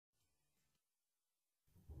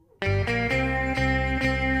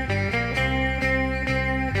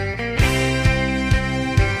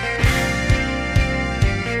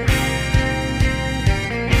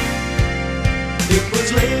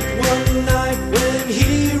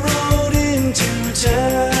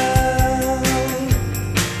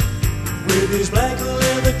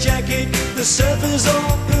The surfers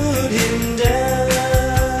all put him down.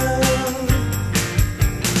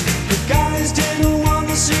 The guys didn't want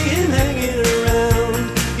to see him hanging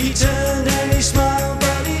around. He turned and he smiled,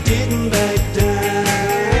 but he didn't back down.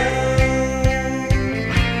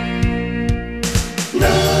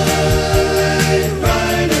 Night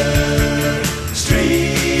rider,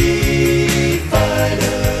 street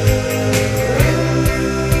fighter.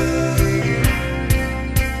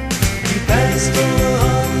 He passed for a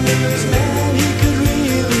Honduras man, he could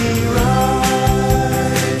really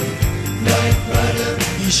ride. Night rider,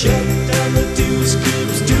 he shut down the deuce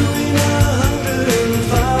cubes, doing 105.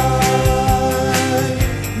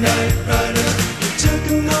 Night rider, he took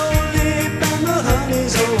an old lip and the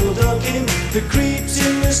honeys all dug him. The creeps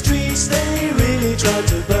in the streets, they really tried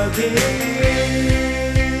to bug him.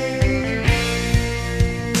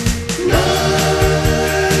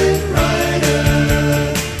 Night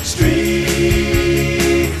rider,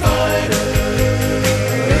 street fighter.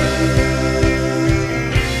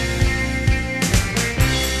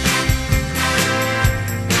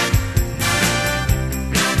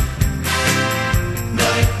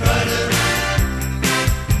 Night rider.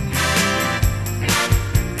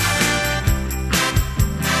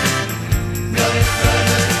 Night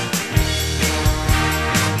rider.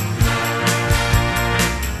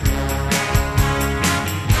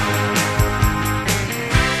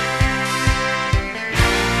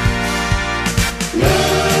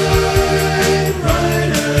 Night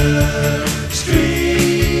rider,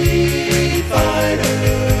 street fighter.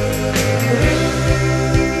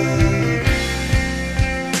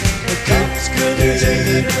 The cops couldn't take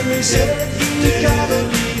it and they said he gotta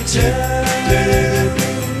return.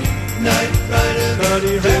 Night rider, but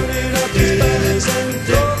he rounded up his fellas and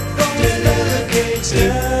broke all the barricades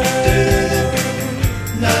down.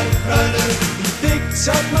 Night rider, he picked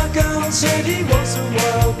up my gun, said he was